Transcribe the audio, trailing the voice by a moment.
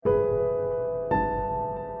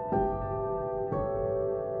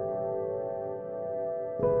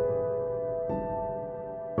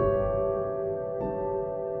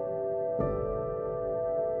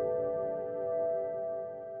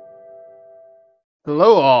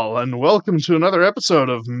Hello, all, and welcome to another episode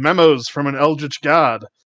of Memos from an Eldritch God,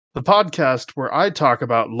 the podcast where I talk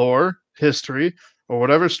about lore, history, or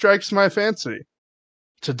whatever strikes my fancy.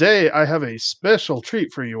 Today, I have a special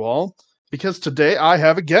treat for you all, because today I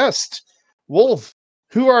have a guest. Wolf,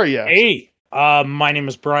 who are you? Hey, my name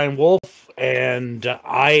is Brian Wolf, and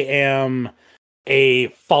I am a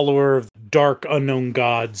follower of dark unknown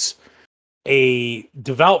gods, a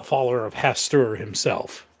devout follower of Hastur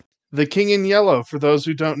himself. The King in Yellow, for those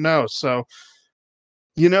who don't know. So,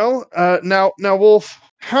 now, Wolf,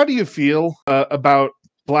 how do you feel about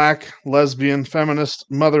black, lesbian, feminist,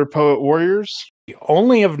 mother, poet, warriors? I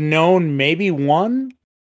only have known maybe one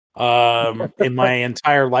in my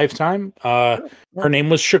entire lifetime. Her name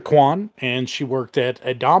was Shaquan, and she worked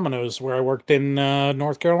at Domino's, where I worked in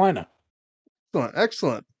North Carolina.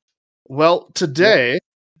 Excellent. Well, today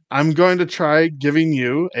I'm going to try giving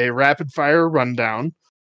you a rapid fire rundown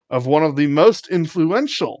of one of the most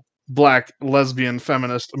influential black, lesbian,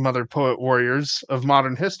 feminist, mother, poet, warriors of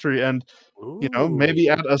modern history, and maybe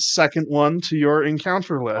add a second one to your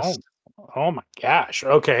encounter list. Oh my gosh.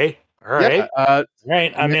 Okay. All Yeah, right.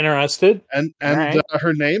 Right. I'm interested. and Right.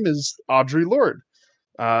 her name is Audre Lorde.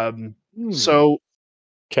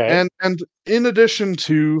 Okay. And in addition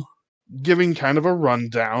to giving kind of a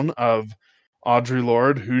rundown of Audre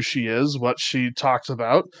Lorde, who she is, what she talks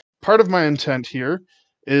about, part of my intent here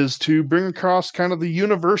is to bring across kind of the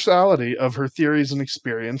universality of her theories and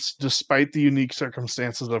experience despite the unique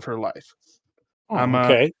circumstances of her life. I'm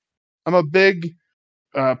a big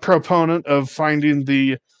proponent of finding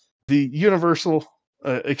the universal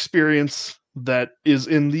experience that is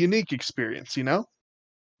in the unique experience, you know?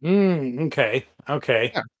 Okay.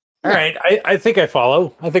 Yeah. All right. I think I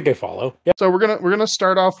follow. Yeah. So we're gonna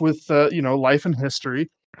start off with life and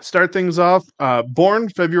history. Start things off. Born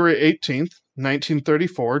February 18th,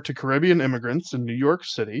 1934, to Caribbean immigrants in New York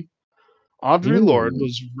City, Audre Lorde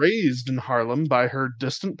was raised in Harlem by her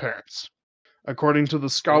distant parents. According to the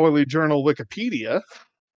scholarly journal Wikipedia,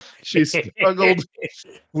 she struggled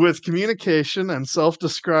with communication and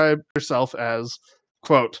self-described herself as,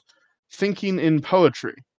 quote, thinking in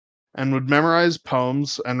poetry, and would memorize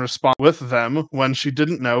poems and respond with them when she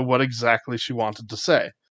didn't know what exactly she wanted to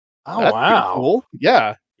say. Oh, That's pretty wow. cool.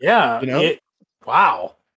 Yeah. Yeah.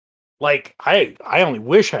 Wow. Like, I only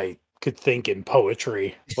wish I could think in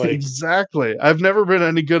poetry. Like, exactly. I've never been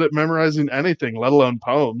any good at memorizing anything, let alone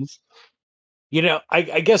poems.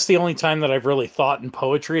 I guess the only time that I've really thought in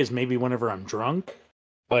poetry is maybe whenever I'm drunk.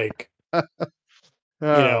 Like,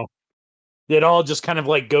 it all just kind of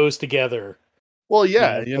like goes together. Well,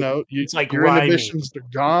 yeah, it's like your rhyming. inhibitions are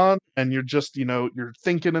gone, and you're just, you're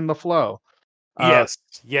thinking in the flow. Yes,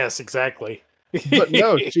 exactly. But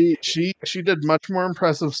no, she did much more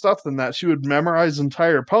impressive stuff than that. She would memorize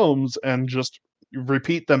entire poems and just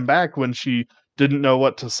repeat them back when she didn't know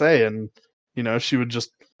what to say, and she would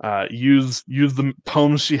just use the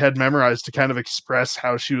poems she had memorized to kind of express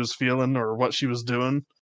how she was feeling or what she was doing,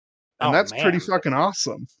 and that's pretty fucking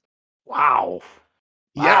awesome. Wow.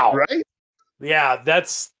 Yeah, right? Yeah,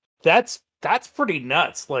 that's pretty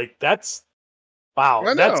nuts. Like, that's wow.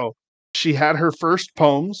 I know. She had her first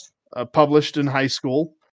poems published in high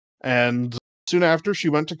school, and soon after she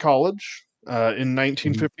went to college in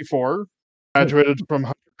 1954, graduated from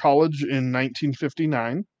Hunter College in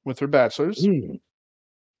 1959 with her bachelor's, and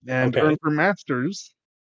earned her master's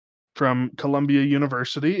from Columbia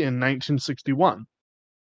University in 1961.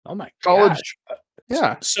 Oh my gosh.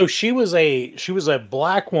 Yeah. So she was a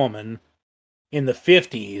black woman in the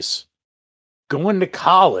 50s going to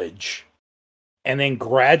college and then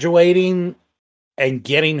graduating and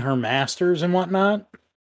getting her master's and whatnot.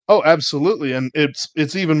 Oh, absolutely. And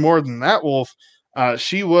it's even more than that, Wolf.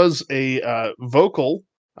 She was a vocal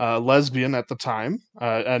lesbian at the time,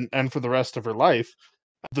 and for the rest of her life.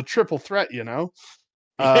 The triple threat,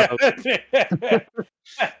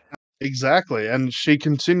 Exactly. And she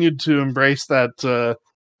continued to embrace that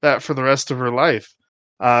for the rest of her life.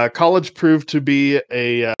 College proved to be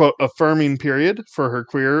a quote, affirming period for her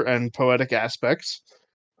queer and poetic aspects.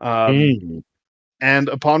 And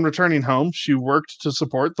upon returning home, she worked to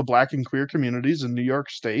support the Black and queer communities in New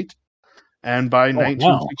York State. And by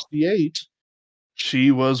 1968,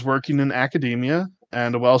 she was working in academia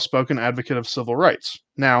and a well-spoken advocate of civil rights.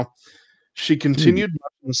 Now, she continued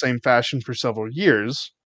in the same fashion for several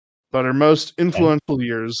years, but her most influential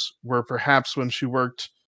years were perhaps when she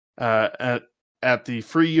worked at the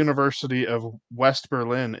Free University of West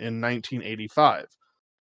Berlin in 1985.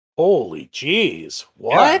 Holy jeez.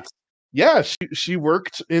 What? Yeah, she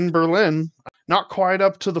worked in Berlin, not quite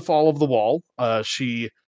up to the fall of the wall. She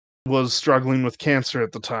was struggling with cancer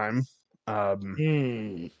at the time.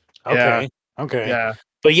 Hmm. Yeah, Okay. Okay. yeah,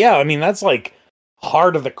 But yeah, I mean that's like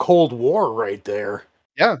heart of the Cold War right there.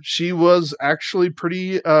 yeah. She was actually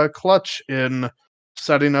pretty clutch in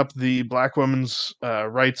setting up the Black women's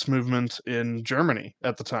rights movement in Germany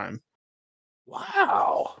at the time.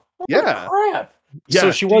 Wow. Holy Yeah, crap. So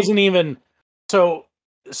yeah. she wasn't even so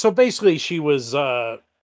so basically she was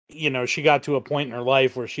she got to a point in her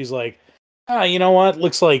life where she's like, ah, you know what?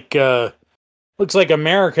 Looks like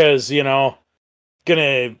America's,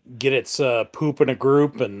 gonna get its poop in a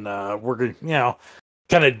group and we're gonna,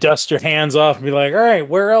 kind of dust your hands off and be like, all right,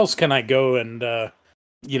 where else can I go and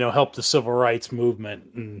help the civil rights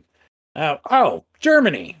movement? And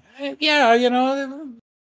Germany. Yeah,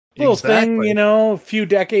 little thing, Exactly. a few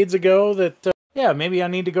decades ago that yeah, maybe I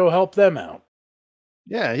need to go help them out.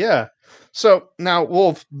 Yeah, yeah. So now,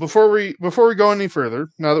 Wolf, before we go any further,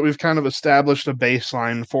 now that we've kind of established a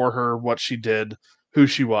baseline for her, what she did, who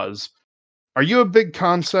she was, are you a big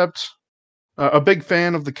fan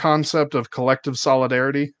of the concept of collective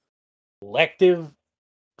solidarity? Collective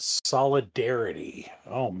solidarity.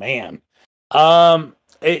 Oh man.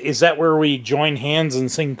 Is that where we join hands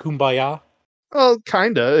and sing Kumbaya? Well,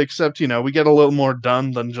 kinda, except we get a little more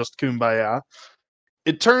done than just kumbaya.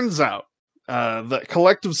 It turns out that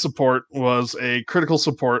collective support was a critical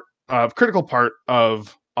part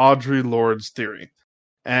of Audre Lorde's theory,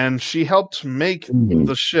 and she helped make Mhm.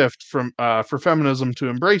 the shift from for feminism to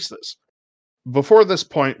embrace this. Before this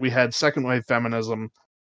point, we had second wave feminism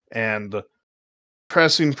and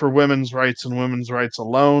pressing for women's rights and women's rights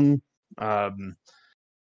alone. Um,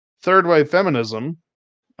 third wave feminism,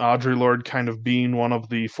 Audre Lorde kind of being one of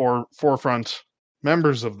the forefront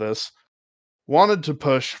members of this, wanted to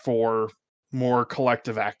push for more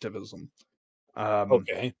collective activism. Um,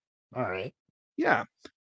 Okay. All right. yeah,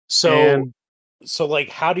 So and so like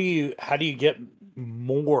how do you get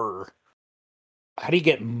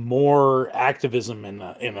more activism in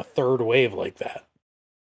a third wave like that?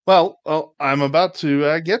 well, I'm about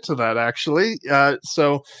to get to that actually.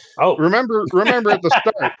 So Oh. remember at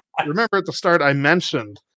the start, I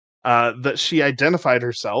mentioned that she identified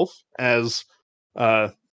herself as uh,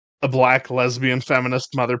 a black lesbian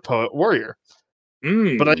feminist mother poet warrior.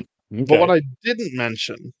 But I Mm, but what okay. I didn't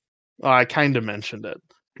mention, well, I kind of mentioned it,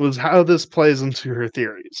 was how this plays into her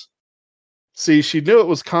theories. See, she knew it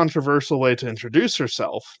was controversial way to introduce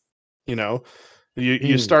herself. You know,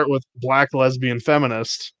 you Mm. start with black lesbian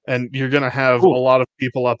feminist, and you're gonna have a Ooh. lot of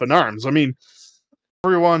people up in arms. I mean,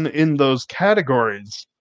 everyone in those categories,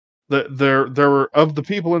 there were of the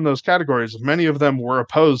people in those categories, many of them were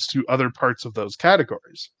opposed to other parts of those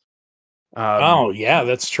categories. Um, Oh, yeah,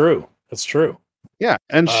 that's true. That's true. yeah,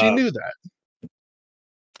 and she Uh, knew that.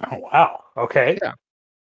 oh, wow. Okay. Yeah.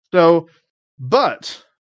 So, but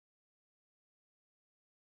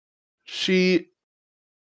she,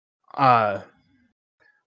 uh,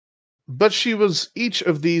 she was each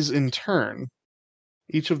of these in turn,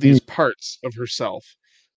 each of Mm. these parts of herself,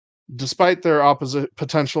 despite their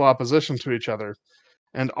potential opposition to each other,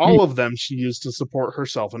 and Mm. all of them she used to support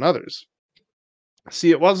herself and others.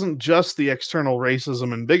 See, it wasn't just the external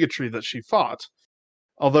racism and bigotry that she fought,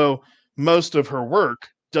 although most of her work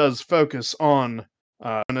does focus on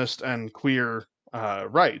feminist and queer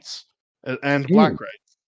rights and Mm. black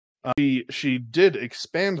rights. She did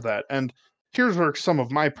expand that, and here's where some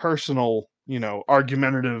of my personal,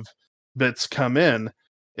 argumentative bits come in.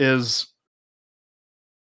 Is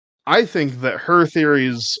I think that her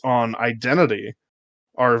theories on identity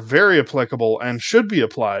are very applicable and should be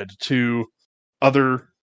applied to other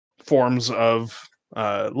forms of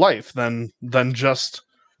life than just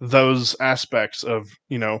those aspects of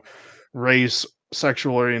race,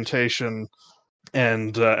 sexual orientation,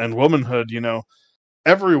 and womanhood.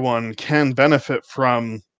 Everyone can benefit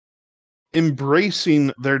from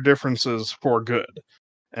embracing their differences for good,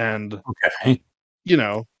 and Okay. you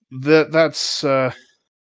know that's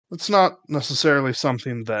not necessarily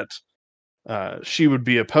something that she would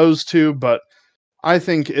be opposed to, but I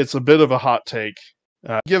think it's a bit of a hot take.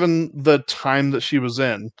 Given the time that she was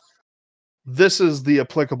in, this is the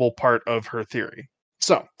applicable part of her theory.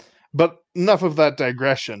 So, but enough of that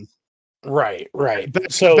digression. Right, right.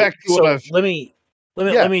 Back, So back to what so I've. let me let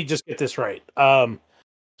me Yeah, let me just get this right.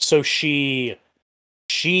 So she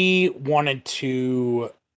wanted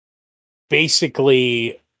to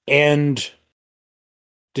basically end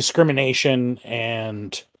discrimination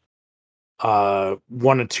and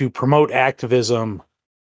wanted to promote activism,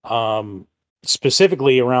 um,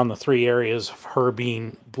 specifically around the three areas of her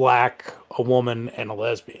being black, a woman, and a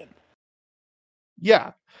lesbian.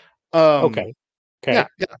 yeah, um, Okay. yeah, Okay.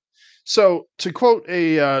 yeah. So to quote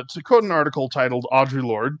an article titled "Audre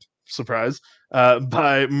Lorde," surprise,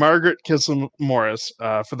 by Margaret Kissam Morris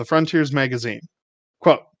for the Frontiers magazine.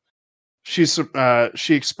 Quote, she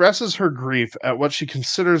expresses her grief at what she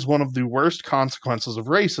considers one of the worst consequences of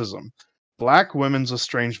racism, black women's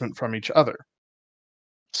estrangement from each other.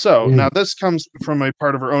 So now this comes from a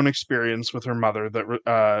part of her own experience with her mother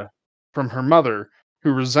from her mother,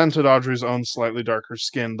 who resented Audrey's own slightly darker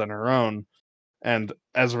skin than her own, and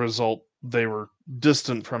as a result, they were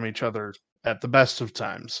distant from each other at the best of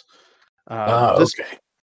times. Okay.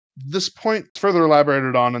 This point is further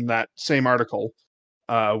elaborated on in that same article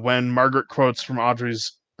when Margaret quotes from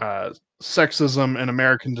Audrey's Sexism and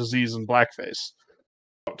American Disease and Blackface.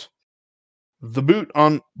 Quote, "The boot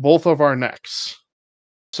on both of our necks."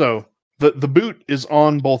 So the boot is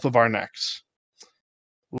on both of our necks.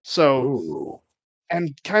 So, Ooh.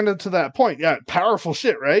 and kind of to that point, yeah, powerful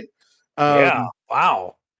shit, right? Yeah.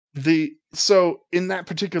 Wow. So in that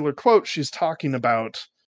particular quote, she's talking about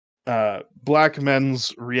black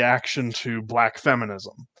men's reaction to black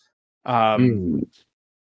feminism and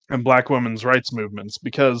black women's rights movements,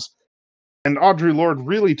 and Audre Lorde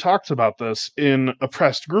really talks about this in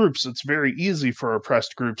oppressed groups. It's very easy for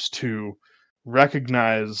oppressed groups to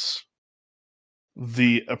recognize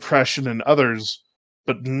the oppression in others,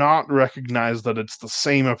 but not recognize that it's the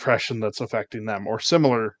same oppression that's affecting them or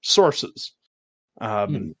similar sources.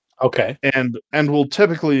 Okay. And we'll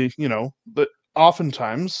typically, but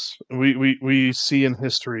oftentimes we see in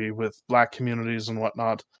history with black communities and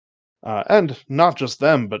whatnot, and not just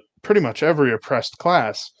them, but pretty much every oppressed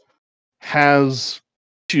class has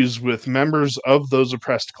issues with members of those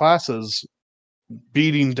oppressed classes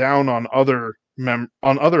beating down on other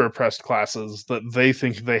oppressed classes that they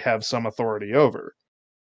think they have some authority over.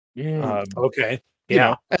 Okay.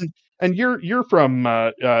 Yeah, and you're from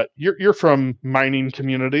you're from mining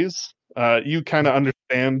communities. You kind of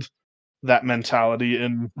understand that mentality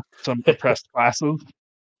in some oppressed classes.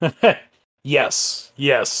 Yes.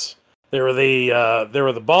 There were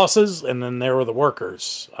the bosses, and then there were the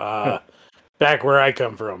workers. Back where I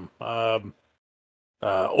come from,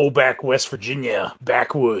 old back West Virginia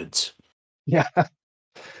backwoods. Yeah,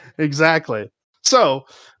 exactly. So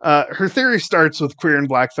her theory starts with queer and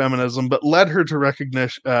black feminism, but led her to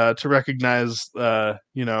recognize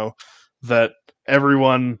that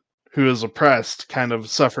everyone who is oppressed kind of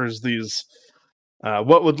suffers these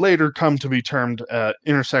what would later come to be termed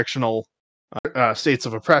intersectional states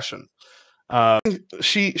of oppression.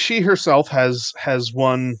 She herself has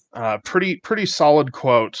one pretty solid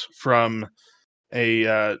quote from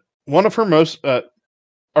a one of her most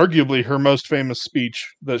arguably her most famous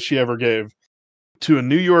speech that she ever gave to a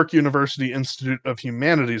New York University Institute of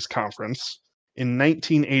Humanities conference in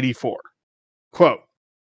 1984. Quote,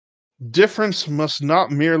 "Difference must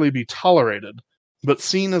not merely be tolerated, but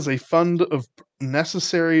seen as a fund of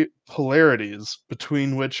necessary polarities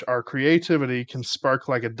between which our creativity can spark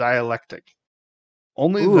like a dialectic.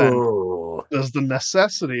 Only then does the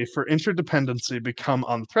necessity for interdependency become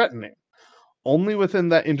unthreatening. Only within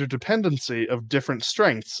that interdependency of different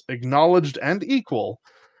strengths, acknowledged and equal,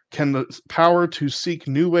 can the power to seek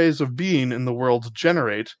new ways of being in the world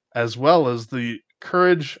generate, as well as the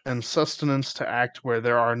courage and sustenance to act where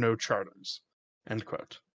there are no charters." End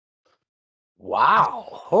quote. Wow!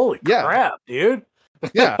 Holy crap, dude!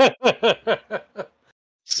 Yeah.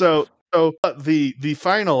 So the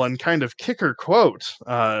final and kind of kicker quote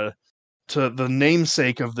to the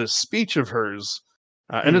namesake of this speech of hers,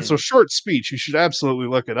 and it's a short speech. You should absolutely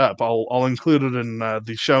look it up. I'll include it in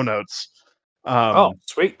the show notes. Oh,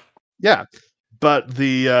 sweet. Yeah, but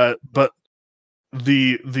the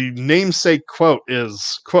namesake quote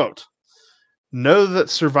is, quote, "Know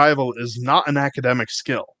that survival is not an academic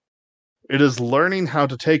skill. It is learning how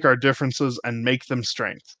to take our differences and make them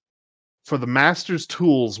strength. For the master's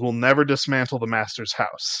tools will never dismantle the master's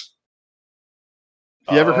house."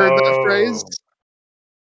 Have you ever heard that phrase?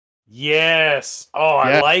 Yes. Oh,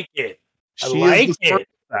 I Yeah. like it. She is the source of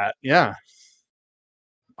that. Yeah.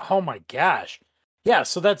 Oh my gosh. Yeah,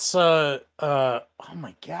 so that's oh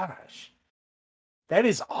my gosh. That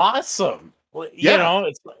is awesome. Well, you know,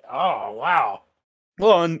 it's like, oh wow.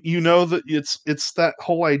 Well, and you know that it's that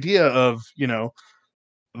whole idea of,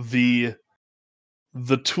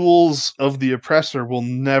 the tools of the oppressor will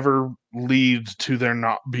never lead to there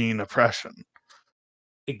not being oppression.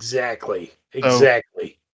 Exactly. So,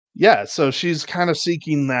 Exactly. yeah, so she's kind of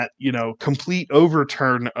seeking that, complete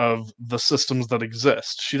overturn of the systems that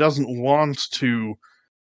exist. She doesn't want to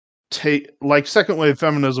take, like second wave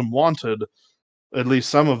feminism wanted, at least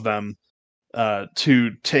some of them,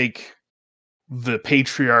 to take the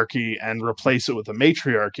patriarchy and replace it with a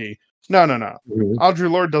matriarchy. No. Mhm. Audre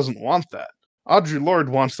Lorde doesn't want that. Audre Lorde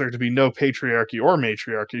wants there to be no patriarchy or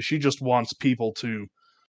matriarchy. She just wants people to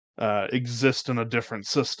exist in a different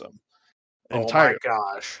system Oh my entirely.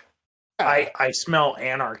 gosh. Yeah. I smell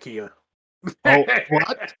anarchy. Oh,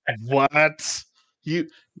 what? What? You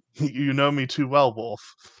you know me too well, Wolf.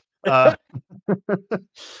 Uh,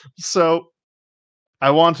 so I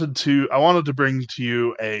wanted to bring to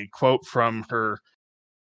you a quote from her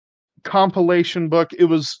compilation book.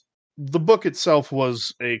 The book itself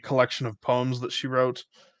was a collection of poems that she wrote,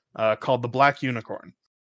 called The Black Unicorn.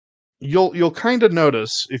 You'll kind of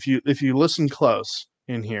notice if you listen close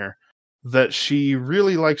in here that she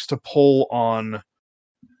really likes to pull on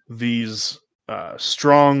these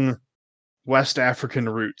strong West African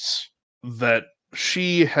roots that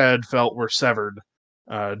she had felt were severed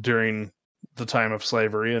during the time of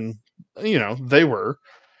slavery, and they were,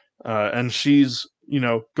 and she's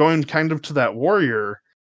going kind of to that warrior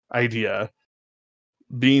idea,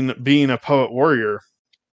 being a poet warrior.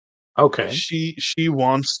 Okay. She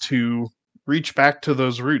wants to reach back to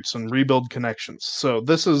those roots and rebuild connections. So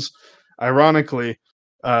this is ironically,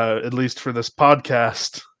 at least for this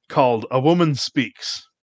podcast, called A Woman Speaks.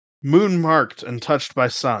 Moon marked and touched by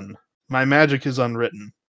sun, my magic is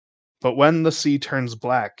unwritten. But when the sea turns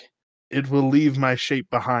black, it will leave my shape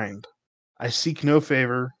behind. I seek no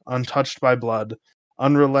favor, untouched by blood,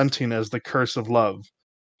 unrelenting as the curse of love,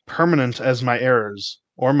 permanent as my errors,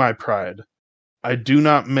 or my pride. I do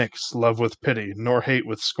not mix love with pity, nor hate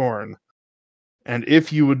with scorn. And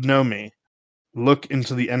if you would know me, look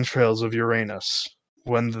into the entrails of Uranus,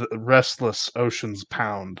 when the restless oceans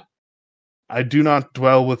pound. I do not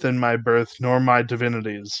dwell within my birth nor my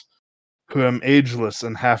divinities, who am ageless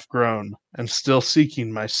and half grown, and still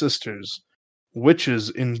seeking my sisters, witches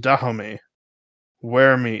in Dahomey,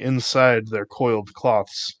 wear me inside their coiled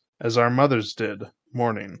cloths, as our mothers did,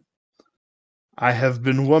 mourning. I have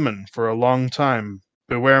been woman for a long time,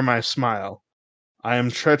 beware my smile. I am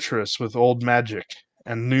treacherous with old magic,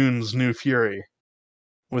 and noon's new fury.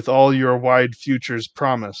 With all your wide futures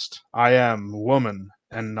promised, I am woman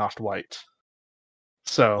and not white.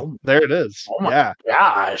 So Oh, there it is. oh my Yeah.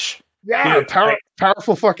 gosh. Yeah, Dude,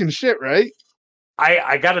 powerful fucking shit, right?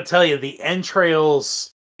 I gotta tell you, the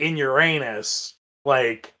entrails in Uranus,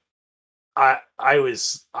 like I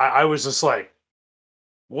was just like,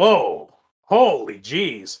 whoa, holy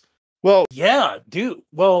jeez. Well, Yeah, dude.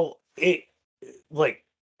 Well, it like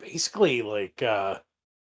basically like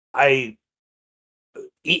I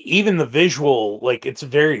even the visual, like it's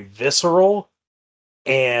very visceral,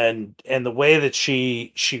 and the way that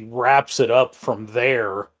she wraps it up from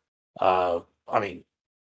there, I mean,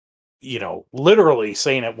 literally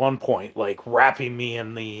saying at one point, like wrapping me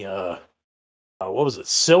in the what was it,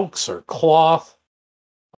 silks or cloth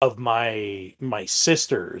of my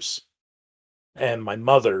sisters and my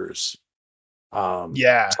mother's,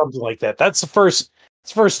 yeah. something like that. It's the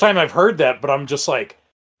first time I've heard that, but I'm just like,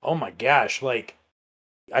 oh my gosh, like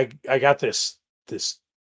I got this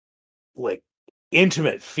like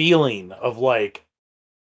intimate feeling of like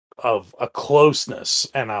of a closeness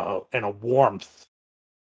and a warmth,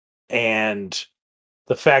 and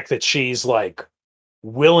the fact that she's like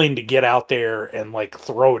willing to get out there and like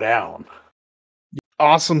throw down.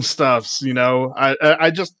 Awesome stuffs,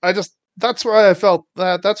 I just that's why I felt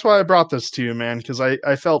that's why I brought this to you, man, because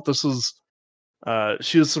I felt this was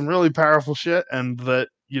she was some really powerful shit, and that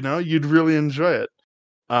you'd really enjoy it.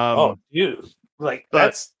 Oh, Um dude, like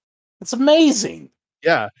but that's amazing.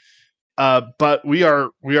 yeah, but we are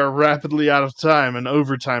rapidly out of time and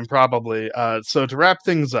overtime probably. So to wrap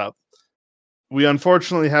things up, we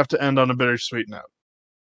unfortunately have to end on a bittersweet note.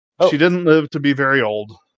 She Oh, didn't live to be very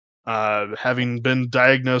old, having been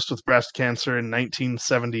diagnosed with breast cancer in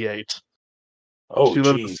 1978. oh, She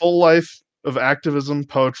lived a geez. full life of activism,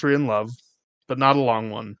 poetry, and love, but not a long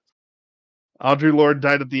one. Audre Lorde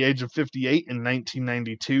died at the age of 58 in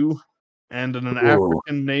 1992, and in an Ooh.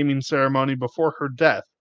 African naming ceremony before her death,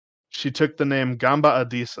 she took the name Gamba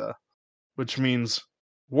Adisa, which means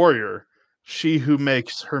warrior, she who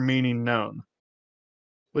makes her meaning known,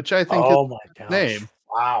 which I think is Oh my the gosh. name.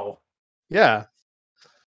 Wow. Yeah,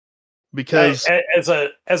 because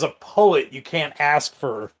As a poet, you can't ask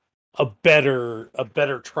for a better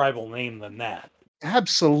tribal name than that.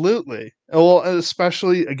 absolutely. Well,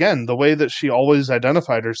 especially again, the way that she always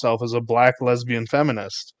identified herself as a black lesbian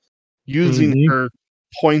feminist, using Hmm. her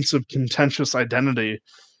points of contentious identity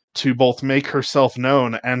to both make herself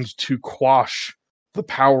known and to quash the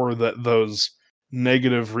power that those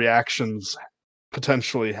negative reactions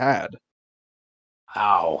potentially had.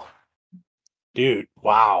 Wow, dude.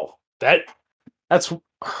 Wow. That's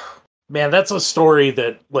man. That's a story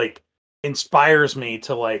that like inspires me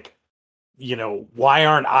to like why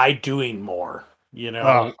aren't I doing more?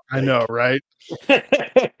 I know, right?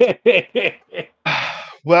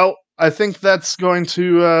 Well, I think that's going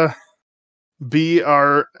to be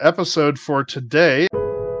our episode for today.